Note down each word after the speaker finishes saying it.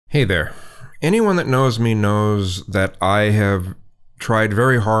Hey there. Anyone that knows me knows that I have tried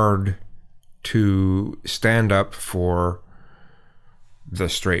very hard to stand up for the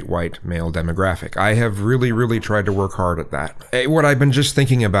straight white male demographic. I have really tried to work hard at that. What I've been just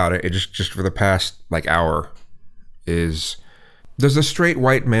thinking about it just for the past hour is, does the straight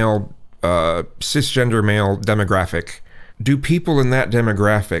white male, cisgender male demographic, do people in that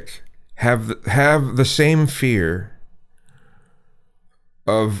demographic have the same fear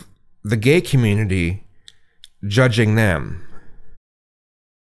of the gay community judging them?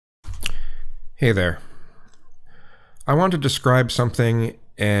 Hey there. I want to describe something,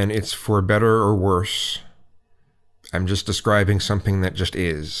 and it's for better or worse. I'm just describing something that just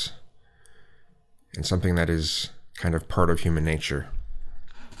is, and something that is kind of part of human nature.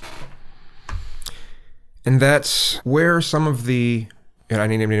 And that's where some of the, and I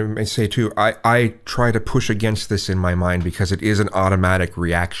need to say too, I try to push against this in my mind because it is an automatic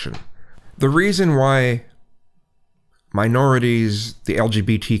reaction. The reason why minorities, the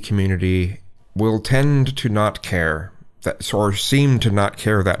LGBT community, will tend to not care, or seem to not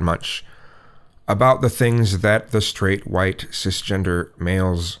care that much about the things that the straight, white, cisgender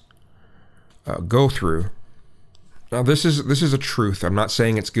males go through. Now, this is a truth. I'm not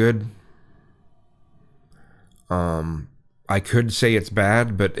saying it's good. I could say it's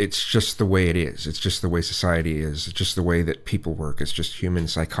bad, but it's just the way it is. It's just the way society is. It's just the way that people work. It's just human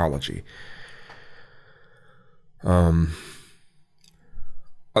psychology. There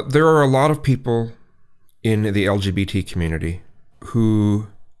are a lot of people in the LGBT community who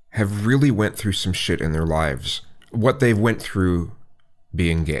have really went through some shit in their lives, what they've went through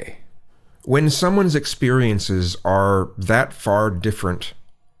being gay. When someone's experiences are that far different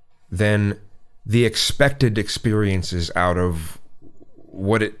than the expected experiences out of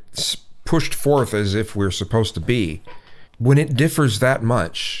what it's pushed forth as if we're supposed to be, when it differs that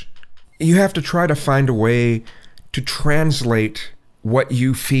much, you have to try to find a way to translate what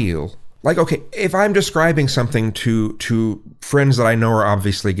you feel. Like, okay, if I'm describing something to friends that I know are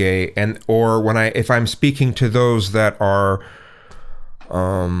obviously gay, or if I'm speaking to those that are,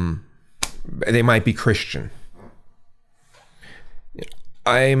 they might be Christian,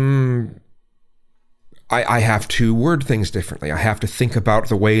 I have to word things differently. I have to think about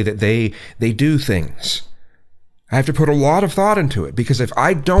the way that they do things. I have to put a lot of thought into it, because if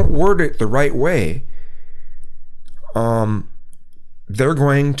I don't word it the right way,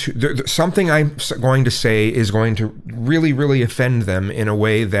 something I'm going to say is going to really offend them in a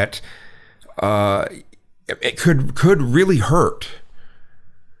way that it could really hurt.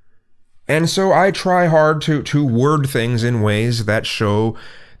 And so I try hard to word things in ways that show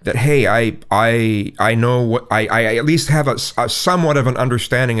that, hey, I know what I at least have a somewhat of an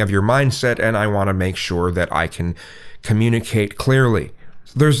understanding of your mindset, and I want to make sure that I can communicate clearly.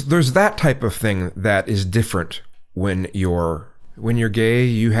 There's that type of thing that is different when you're gay.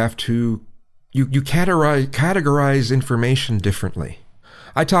 You have to you categorize information differently.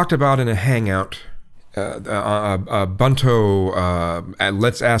 I talked about in a hangout, a Bunto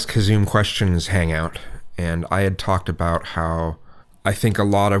Let's Ask Hazoom Questions hangout, and I had talked about how I think a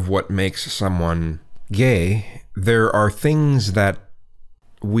lot of what makes someone gay, there are things that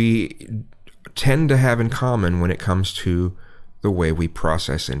we tend to have in common when it comes to the way we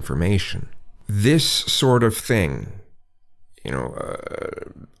process information. This sort of thing,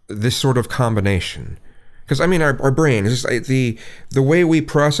 this sort of combination, because I mean, our brain is just the way we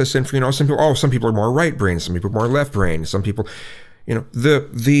process information. Some people are more right brain, some people are more left brain, some people,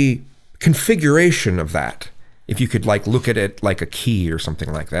 the configuration of that. If you could look at it like a key or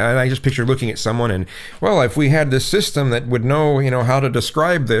something like that. And I just picture looking at someone and, well, if we had this system that would know, how to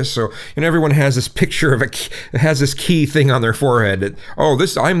describe this. So, everyone has this picture of has this key thing on their forehead.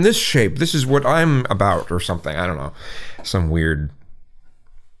 I'm this shape. This is what I'm about or something. I don't know. Some weird.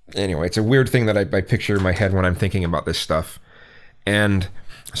 Anyway, it's a weird thing that I picture in my head when I'm thinking about this stuff. And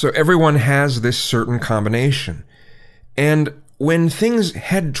so everyone has this certain combination. And when things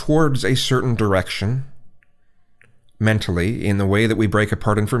head towards a certain direction, mentally, in the way that we break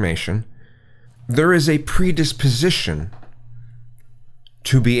apart information, there is a predisposition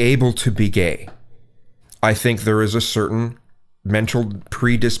to be able to be gay. I think there is a certain mental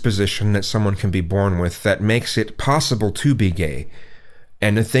predisposition that someone can be born with that makes it possible to be gay.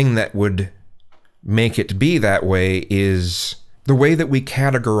 And the thing that would make it be that way is the way that we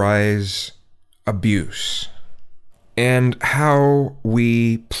categorize abuse and how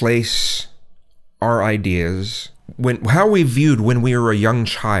we place our ideas, how we viewed when we were a young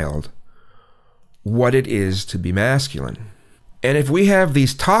child what it is to be masculine. And if we have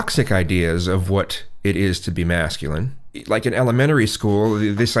these toxic ideas of what it is to be masculine, like in elementary school,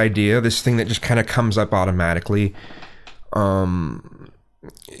 this idea, this thing that just kind of comes up automatically.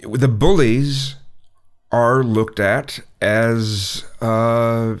 The bullies are looked at as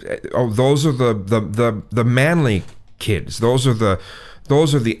those are the manly kids. Those are the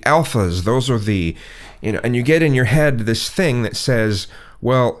alphas. Those are the, and you get in your head this thing that says,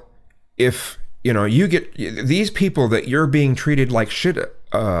 well, if you get these people that you're being treated like shit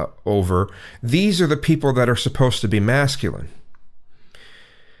over, these are the people that are supposed to be masculine.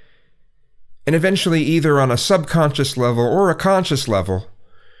 And eventually, either on a subconscious level or a conscious level,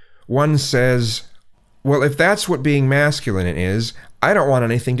 one says, well, if that's what being masculine is, I don't want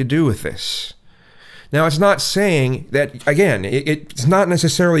anything to do with this. Now, it's not saying that, again, it's not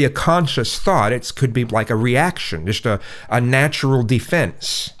necessarily a conscious thought. It could be like a reaction, just a natural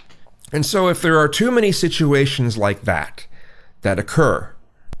defense. And so if there are too many situations like that occur,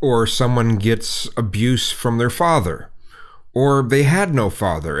 or someone gets abuse from their father, or they had no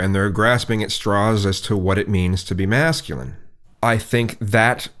father and they're grasping at straws as to what it means to be masculine, I think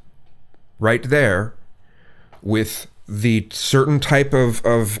that right there, with the certain type of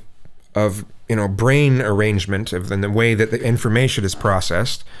brain arrangement and the way that the information is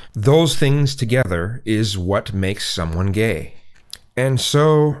processed, those things together is what makes someone gay. And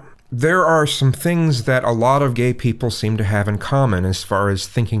so there are some things that a lot of gay people seem to have in common as far as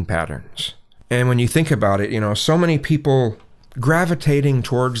thinking patterns. And when you think about it, so many people gravitating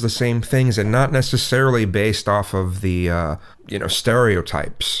towards the same things and not necessarily based off of the,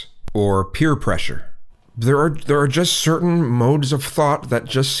 stereotypes or peer pressure. There are just certain modes of thought that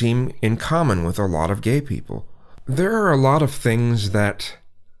just seem in common with a lot of gay people. There are a lot of things that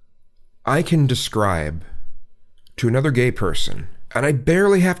I can describe to another gay person, and I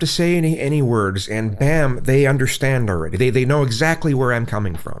barely have to say any words, and bam, they understand already. They know exactly where I'm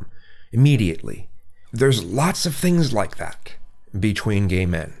coming from immediately. There's lots of things like that between gay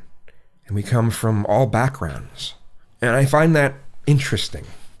men, and we come from all backgrounds. And I find that interesting.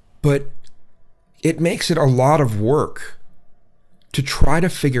 But it makes it a lot of work to try to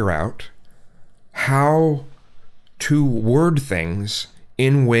figure out how to word things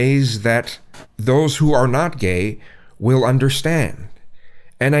in ways that those who are not gay will understand.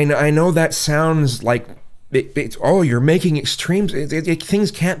 And I know that sounds like, you're making extremes.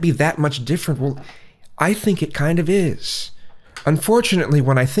 Things can't be that much different. Well, I think it kind of is. Unfortunately,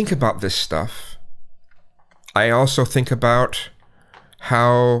 when I think about this stuff, I also think about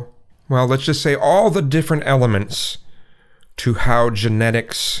how, well, let's just say all the different elements to how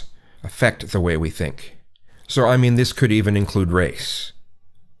genetics affect the way we think. So, I mean, this could even include race.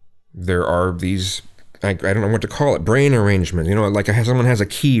 There are these, I don't know what to call it, brain arrangements, like someone has a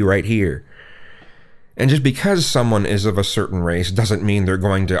key right here. And just because someone is of a certain race doesn't mean they're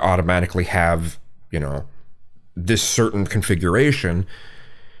going to automatically have, this certain configuration.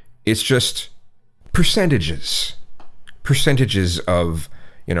 It's just percentages of,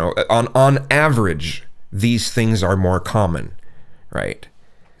 on average, these things are more common, right?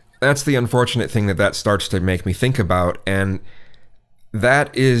 That's the unfortunate thing that starts to make me think about, and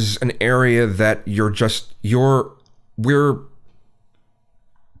that is an area that we're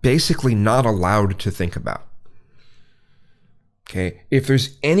basically not allowed to think about. Okay? If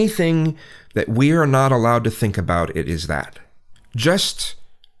there's anything that we are not allowed to think about, it is that. Just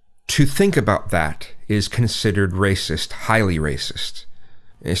to think about that is considered racist, highly racist.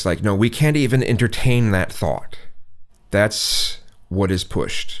 It's like, no, we can't even entertain that thought. That's what is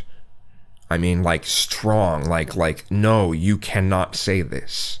pushed. I mean, like strong, like no, you cannot say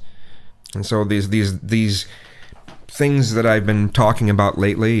this. And so these things that I've been talking about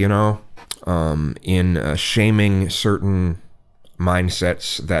lately, in shaming certain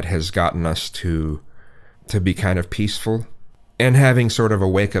mindsets that has gotten us to be kind of peaceful, and having sort of a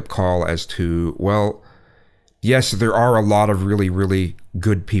wake-up call as to, well, yes, there are a lot of really, really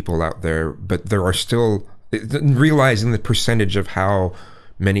good people out there, but there are still, realizing the percentage of how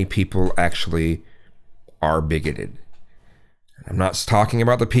many people actually are bigoted. I'm not talking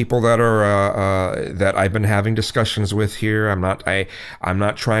about the people that are that I've been having discussions with here. I'm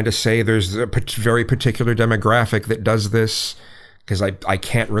not trying to say there's a very particular demographic that does this, because I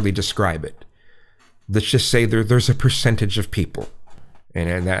can't really describe it. Let's just say there's a percentage of people,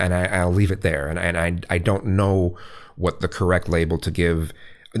 and I'll leave it there. And I don't know what the correct label to give.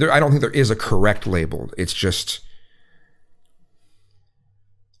 I don't think there is a correct label. It's just,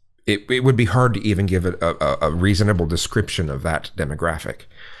 it would be hard to even give it a reasonable description of that demographic.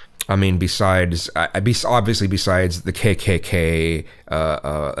 I mean, obviously besides the KKK,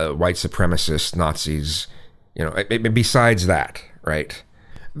 white supremacists, Nazis, besides that, right?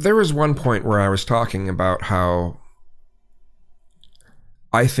 There was one point where I was talking about how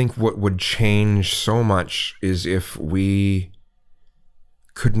I think what would change so much is if we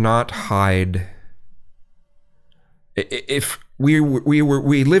could not hide. If we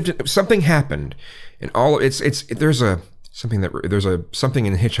lived, something happened, and all there's something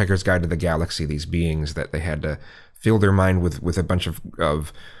in Hitchhiker's Guide to the Galaxy. These beings that they had to fill their mind with a bunch of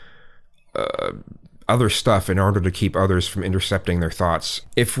other stuff in order to keep others from intercepting their thoughts.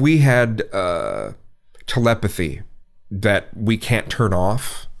 If we had telepathy that we can't turn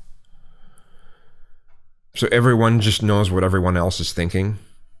off, so everyone just knows what everyone else is thinking,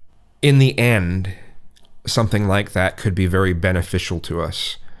 in the end, something like that could be very beneficial to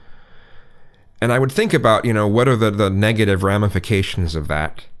us. And I would think about, what are the negative ramifications of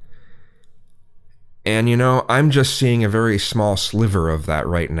that? And, I'm just seeing a very small sliver of that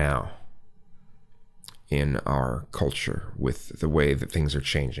right now in our culture with the way that things are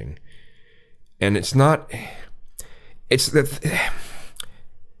changing. And it's not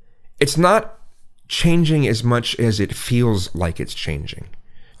changing as much as it feels like it's changing.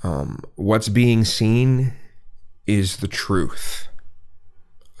 What's being seen is the truth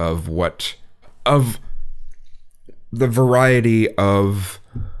of the variety of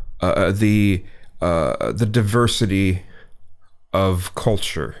the diversity of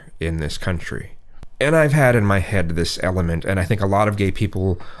culture in this country. And I've had in my head this element, and I think a lot of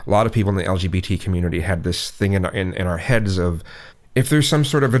people in the LGBT community had this thing in our heads of, if there's some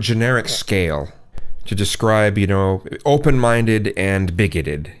sort of a generic scale to describe, open-minded and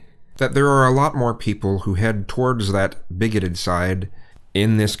bigoted, that there are a lot more people who head towards that bigoted side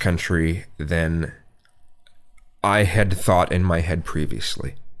in this country than I had thought in my head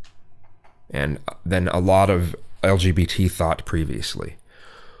previously, and than a lot of LGBT thought previously.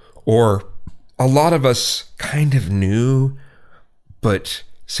 Or a lot of us kind of knew, but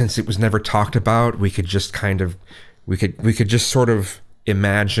since it was never talked about, we could just sort of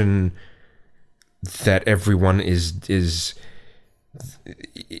imagine that everyone is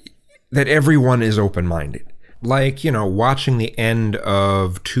open-minded. Like, watching the end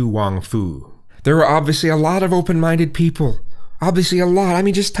of Tu Wong Fu. There are obviously a lot of open-minded people. Obviously a lot. I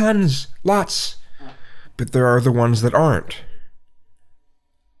mean, just tons. Lots. But there are the ones that aren't.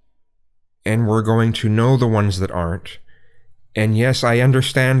 And we're going to know the ones that aren't. And yes, I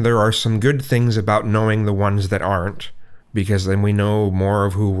understand there are some good things about knowing the ones that aren't, because then we know more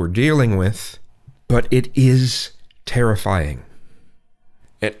of who we're dealing with. But it is terrifying.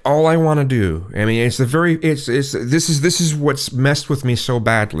 And all I want to do, I mean, this is what's messed with me so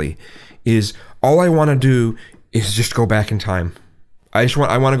badly, is all I want to do is just go back in time. I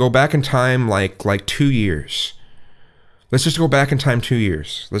want to go back in time like 2 years. Let's just go back in time 2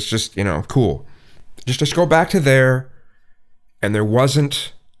 years. Let's just, cool. Just go back to there, and there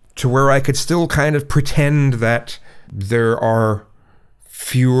wasn't, to where I could still kind of pretend that there are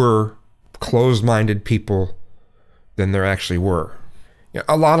fewer closed-minded people than there actually were.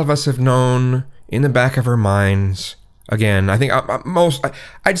 A lot of us have known in the back of our minds, again, I think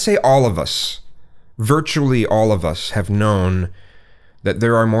I'd say all of us, virtually all of us have known that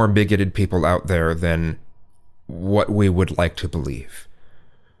there are more bigoted people out there than what we would like to believe.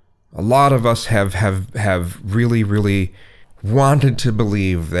 A lot of us have really, really wanted to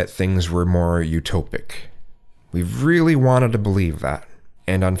believe that things were more utopic. We've really wanted to believe that.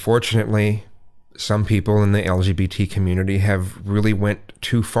 And unfortunately, some people in the LGBT community have really went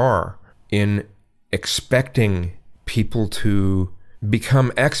too far in expecting people to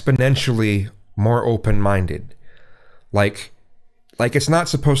become exponentially more open-minded. Like it's not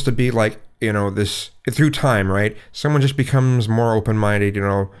supposed to be like, this through time, right? Someone just becomes more open-minded,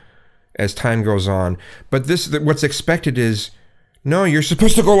 as time goes on. But what's expected is, no, you're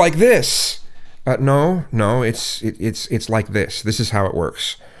supposed to go like this. No, it's like this. This is how it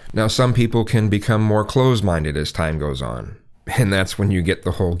works. Now, some people can become more closed-minded as time goes on. And that's when you get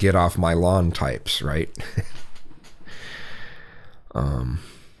the whole get off my lawn types, right? And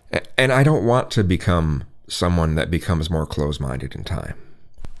I don't want to become someone that becomes more closed-minded in time.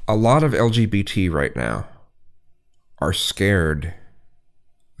 A lot of LGBT right now are scared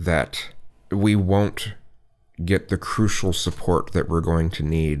that we won't get the crucial support that we're going to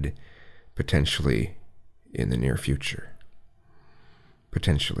need potentially in the near future.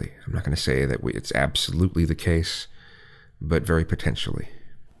 Potentially. I'm not going to say that it's absolutely the case, but very potentially.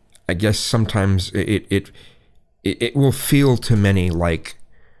 I guess sometimes it will feel to me like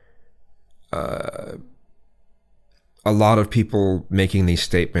a lot of people making these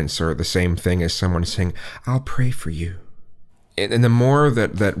statements are the same thing as someone saying, I'll pray for you. And the more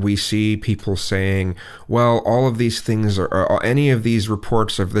that we see people saying, well, all of these things or any of these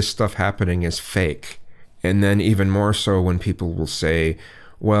reports of this stuff happening is fake. And then even more so when people will say,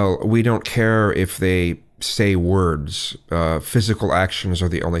 well, we don't care if they say words. Physical actions are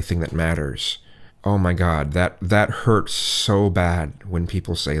the only thing that matters. Oh my God, that hurts so bad when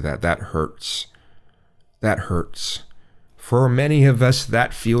people say that. That hurts. That hurts. For many of us,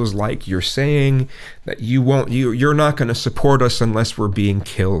 that feels like you're saying that you're not going to support us unless we're being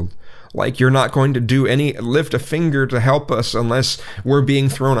killed. Like you're not going to lift a finger to help us unless we're being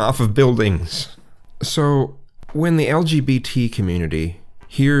thrown off of buildings. So when the LGBT community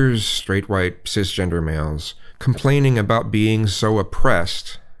hears straight white cisgender males complaining about being so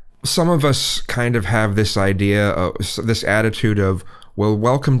oppressed, some of us kind of have this this attitude of, well,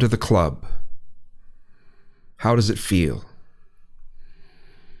 welcome to the club. How does it feel?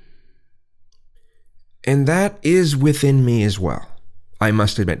 And that is within me as well. I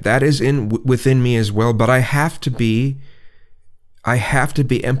must admit, that is within me as well, but I have to be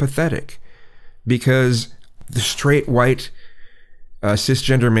empathetic, because the straight white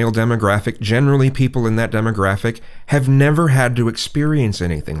cisgender male demographic, generally people in that demographic, have never had to experience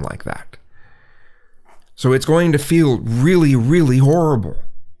anything like that. So it's going to feel really, really horrible.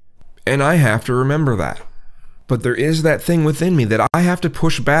 And I have to remember that. But there is that thing within me that I have to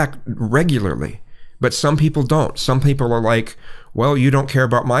push back regularly. But some people don't. Some people are like, well, you don't care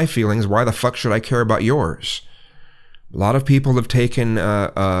about my feelings. Why the fuck should I care about yours? A lot of people have taken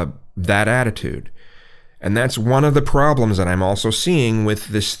that attitude. And that's one of the problems that I'm also seeing with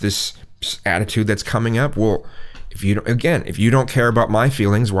this attitude that's coming up. Well, if you don't care about my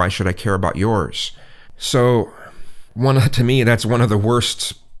feelings, why should I care about yours? So, to me, that's one of the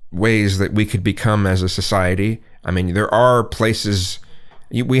worst ways that we could become as a society. I mean, there are places,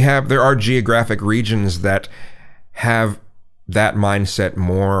 there are geographic regions that have that mindset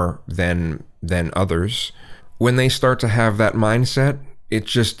more than others. When they start to have that mindset, it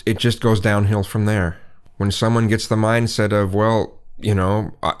just goes downhill from there. When someone gets the mindset of, well, you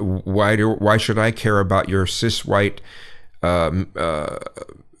know, why should I care about your cis white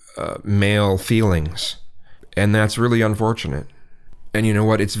male feelings? And that's really unfortunate. And you know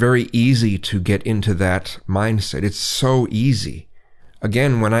what? It's very easy to get into that mindset. It's so easy.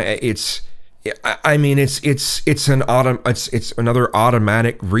 Again, it's another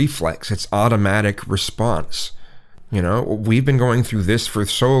automatic reflex. It's automatic response. You know, we've been going through this for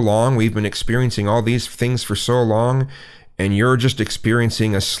so long. We've been experiencing all these things for so long, and you're just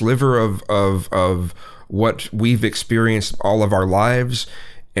experiencing a sliver of what we've experienced all of our lives,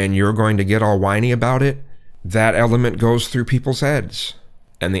 and you're going to get all whiny about it. That element goes through people's heads.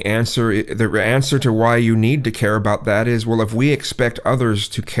 And the answer to why you need to care about that is, well, if we expect others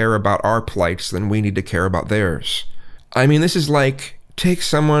to care about our plights, then we need to care about theirs. I mean, this is like, take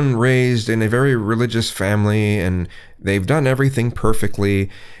someone raised in a very religious family and they've done everything perfectly,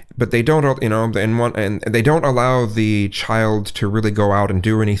 but they don't, you know, and they don't allow the child to really go out and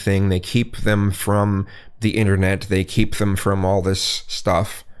do anything. They keep them from the internet. They keep them from all this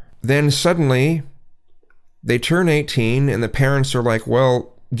stuff. Then suddenly they turn 18 and the parents are like, well,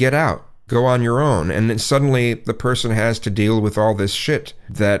 get out, go on your own. And then suddenly the person has to deal with all this shit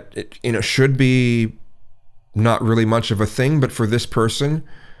that, you know, should be not really much of a thing, but for this person,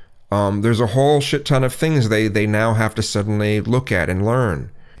 there's a whole shit ton of things they now have to suddenly look at and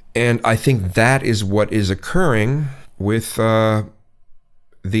learn. And I think that is what is occurring with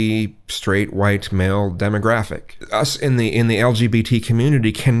the straight white male demographic. Us in the LGBT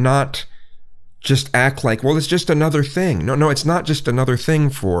community cannot just act like, well, it's just another thing. No, it's not just another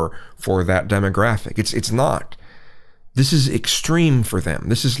thing for that demographic. It's not. This is extreme for them.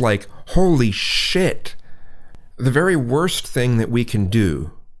 This is like, holy shit. The very worst thing that we can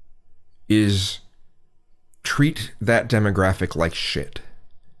do is treat that demographic like shit.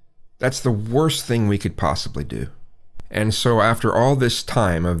 That's the worst thing we could possibly do. And so after all this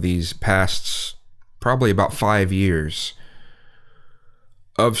time of these past, probably about 5 years,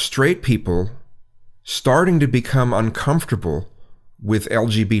 of straight people starting to become uncomfortable with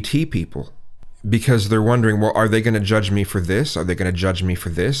LGBT people, because they're wondering, well, are they going to judge me for this? Are they going to judge me for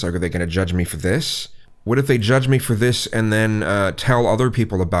this? Are they going to judge me for this? What if they judge me for this and then tell other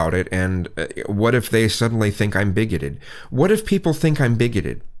people about it? And what if they suddenly think I'm bigoted? What if people think I'm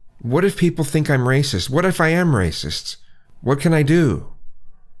bigoted? What if people think I'm racist? What if I am racist? What can I do?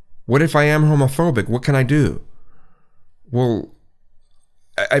 What if I am homophobic? What can I do? Well,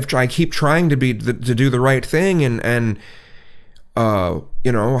 I keep trying to do the right thing, and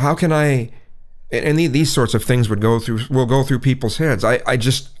you know, how can I? And these sorts of things will go through people's heads.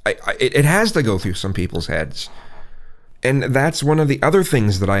 It has to go through some people's heads. And that's one of the other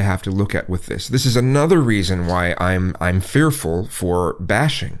things that I have to look at with this. This is another reason why I'm fearful for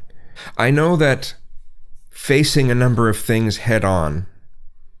bashing. I know that facing a number of things head on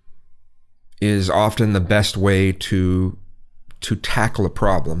is often the best way to tackle a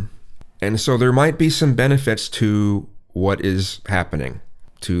problem. And so there might be some benefits to what is happening,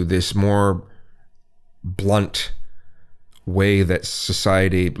 to this more blunt way that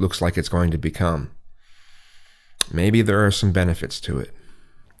society looks like it's going to become. Maybe there are some benefits to it.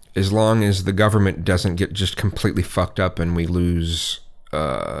 As long as the government doesn't get just completely fucked up and we lose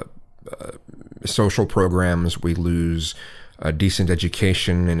social programs, we lose a decent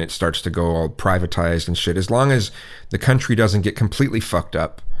education, and it starts to go all privatized and shit. As long as the country doesn't get completely fucked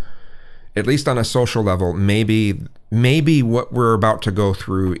up, at least on a social level, maybe what we're about to go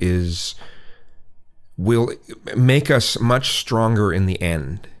through will make us much stronger in the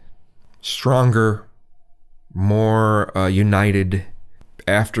end. Stronger, more united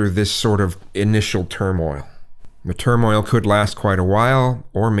after this sort of initial turmoil. The turmoil could last quite a while,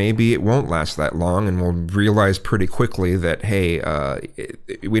 or maybe it won't last that long, and we'll realize pretty quickly that, hey,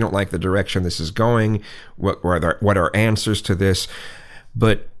 we don't like the direction this is going. What are answers to this?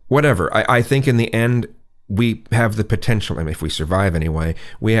 But whatever. I think in the end, we have the potential, I mean, if we survive anyway,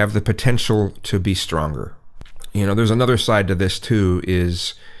 we have the potential to be stronger. You know, there's another side to this too,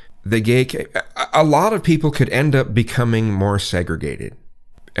 is a lot of people could end up becoming more segregated.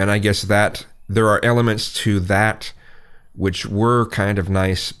 And I guess that there are elements to that which were kind of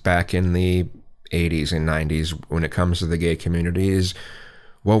nice back in the 80s and 90s when it comes to the gay community is,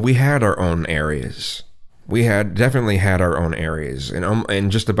 well, we had our own areas. We definitely had our own areas.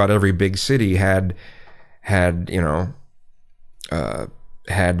 And just about every big city had their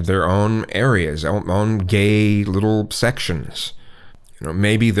own areas, own gay little sections. You know,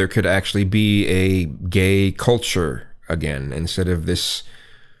 maybe there could actually be a gay culture again, instead of this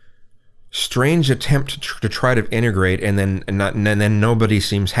strange attempt to try to integrate, and then nobody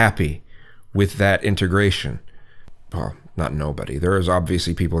seems happy with that integration. Well, not nobody. There is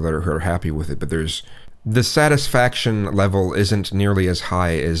obviously people that are happy with it, but the satisfaction level isn't nearly as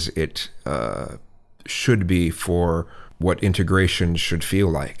high as it should be for what integration should feel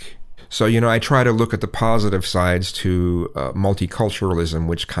like. So, you know, I try to look at the positive sides to multiculturalism,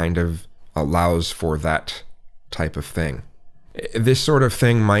 which kind of allows for that type of thing. This sort of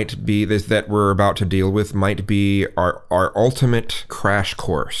thing might be, that we're about to deal with, might be our ultimate crash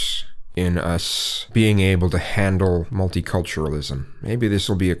course in us being able to handle multiculturalism. Maybe this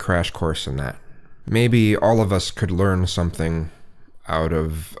will be a crash course in that. Maybe all of us could learn something out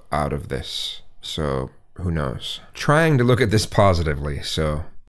of this. So, who knows? Trying to look at this positively, so